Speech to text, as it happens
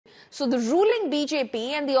So the ruling BJP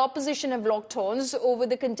and the opposition have locked horns over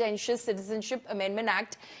the contentious Citizenship Amendment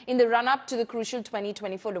Act in the run-up to the crucial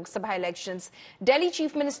 2024 Lok Sabha elections. Delhi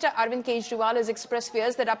Chief Minister Arvind Kejriwal has expressed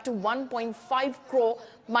fears that up to 1.5 crore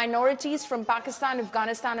minorities from Pakistan,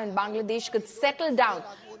 Afghanistan and Bangladesh could settle down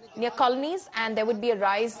near colonies, and there would be a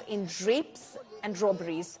rise in rapes and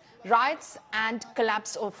robberies, riots and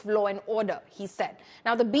collapse of law and order, he said.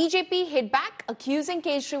 Now, the BJP hit back, accusing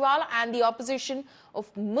Kejriwal and the opposition of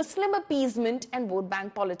Muslim appeasement and vote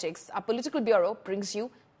bank politics. Our political bureau brings you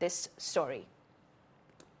this story.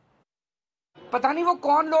 पता नहीं वो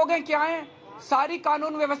कौन लोग हैं, क्या हैं, सारी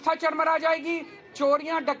कानून व्यवस्था चरमरा जाएगी,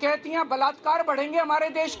 चोरियां, डकैतियां, बलात्कार बढ़ेंगे हमारे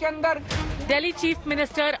देश के अंदर. Delhi Chief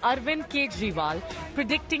Minister Arvind Kejriwal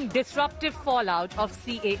predicting disruptive fallout of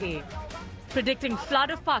CAA. Predicting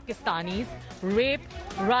flood of Pakistanis, rape,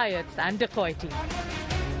 riots and dacoity.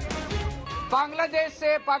 Bangladesh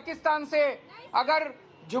से, पाकिस्तान से अगर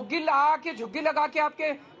झुग्गी लगा के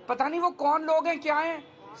आपके पता नहीं वो कौन लोग हैं, क्या हैं,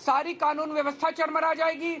 सारी कानून व्यवस्था चरमरा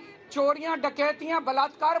जाएगी, चोरियां, डकैतियां,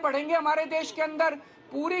 बलात्कार बढ़ेंगे हमारे देश के अंदर,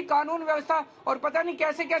 पूरी कानून व्यवस्था. और पता नहीं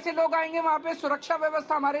कैसे कैसे लोग आएंगे वहां पे. सुरक्षा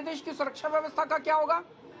व्यवस्था, हमारे देश की सुरक्षा व्यवस्था का क्या होगा?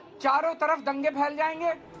 चारों तरफ दंगे फैल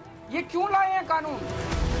जाएंगे. ये क्यों लाए हैं कानून?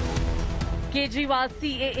 Kejriwal's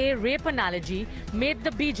CAA rape analogy made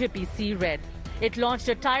the BJP see red. It launched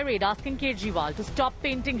a tirade asking Kejriwal to stop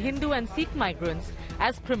painting Hindu and Sikh migrants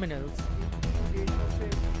as criminals.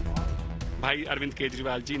 भाई अरविंद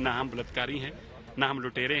केजरीवाल जी, ना हम बलात्कारी हैं, ना हम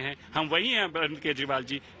लुटेरे हैं. हम वही हैं अरविंद केजरीवाल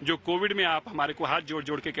जी जो कोविड में आप हमारे को हाथ जोड़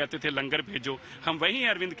जोड़ के कहते थे लंगर भेजो. हम वही हैं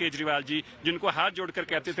अरविंद केजरीवाल जी जिनको हाथ जोड़कर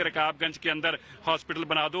कहते थे रकाबगंज के अंदर हॉस्पिटल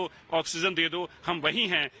बना दो, ऑक्सीजन दे दो. हम वही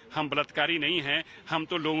हैं, हम बलात्कारी नहीं हैं. हम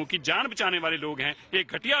तो लोगों की जान बचाने वाले लोग हैं.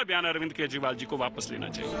 एक घटिया बयान अरविंद केजरीवाल जी को वापस लेना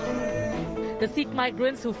चाहिए. The Sikh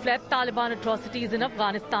migrants who fled Taliban atrocities in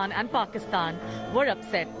Afghanistan and Pakistan were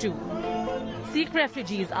upset too. Sikh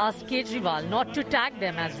refugees asked Kejriwal not to tag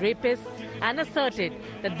them as rapists and asserted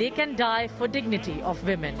that they can die for dignity of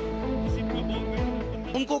women.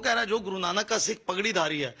 उनको कह रहा है जो गुरु नानक का सिख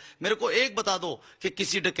पगड़ीधारी है, मेरे को एक बता दो कि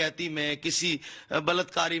किसी डकैती में, किसी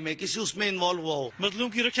बलात्कारी में, किसी उसमें इन्वॉल्व हुआ हो. मजलूम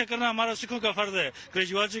की रक्षा करना हमारा सिखों का फर्ज है.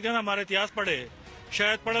 केजरीवाल जी कहना हमारा इतिहास पढ़े,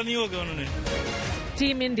 शायद पढ़ा नहीं होगा उन्होंने.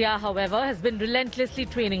 Team India, however, has been relentlessly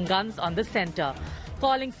training guns on the centre,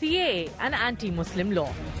 calling CAA an anti-Muslim law.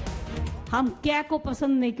 हम क्या को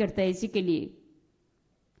पसंद नहीं करते, इसी के लिए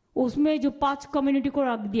उसमें जो 5 कम्युनिटी को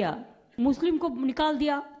रख दिया, मुस्लिम को निकाल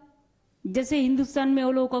दिया, जैसे हिंदुस्तान में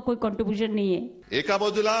वो लोगों का कोई कंट्रीब्यूशन नहीं है. एका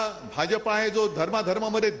बाजूला भाजपा आहे जो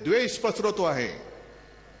धर्माधर्मामध्ये द्वेष पसरवतो आहे,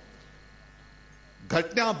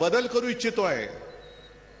 घटना बदल करू इच्छितो आहे,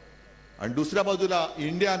 आणि दुसऱ्या बाजूला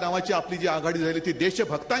इंडिया नावाची आपली जी आघाडी झाली ती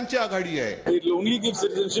देशभक्तांची आघाडी आहे. It will only give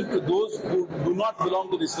citizenship to those who do not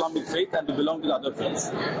belong to the Islamic faith and to belong to the other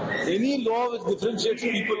faiths. Any law which differentiates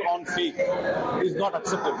people on faith is not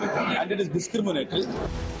acceptable and it is discriminatory.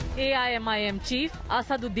 AIMIM chief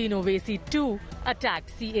Asaduddin Owaisi too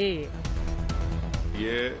attacked CAA.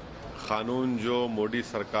 ये कानून जो मोदी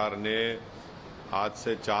सरकार ने आज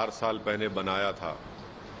से 4 साल पहले बनाया था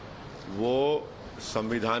वो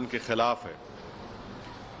संविधान के खिलाफ है.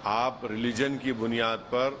 आप रिलीजन की बुनियाद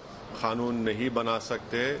पर कानून नहीं बना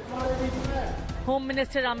सकते. Home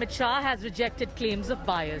Minister Amit Shah has rejected claims of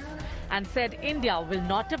bias and said India will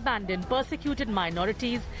not abandon persecuted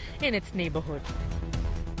minorities in its neighborhood.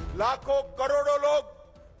 लाखों करोड़ों लोग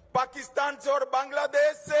पाकिस्तान से और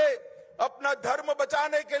बांग्लादेश से अपना धर्म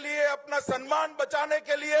बचाने के लिए, अपना सम्मान बचाने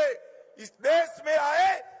के लिए इस देश में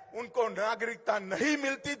आए. उनको नागरिकता नहीं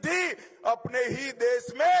मिलती थी. अपने ही देश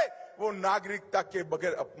में वो नागरिकता के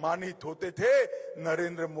बगैर अपमानित होते थे.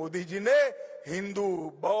 नरेंद्र मोदी जी ने हिंदू,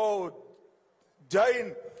 बौद्ध,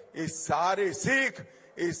 जैन, ये सारे सिख,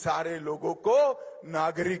 ये सारे लोगों को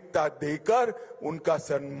नागरिकता देकर उनका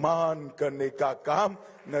सम्मान करने का काम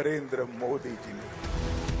नरेंद्र मोदी जी ने.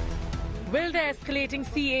 Will the escalating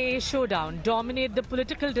CAA showdown dominate the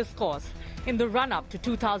political discourse in the run-up to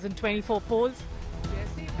 2024 polls?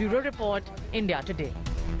 Bureau Report, India Today.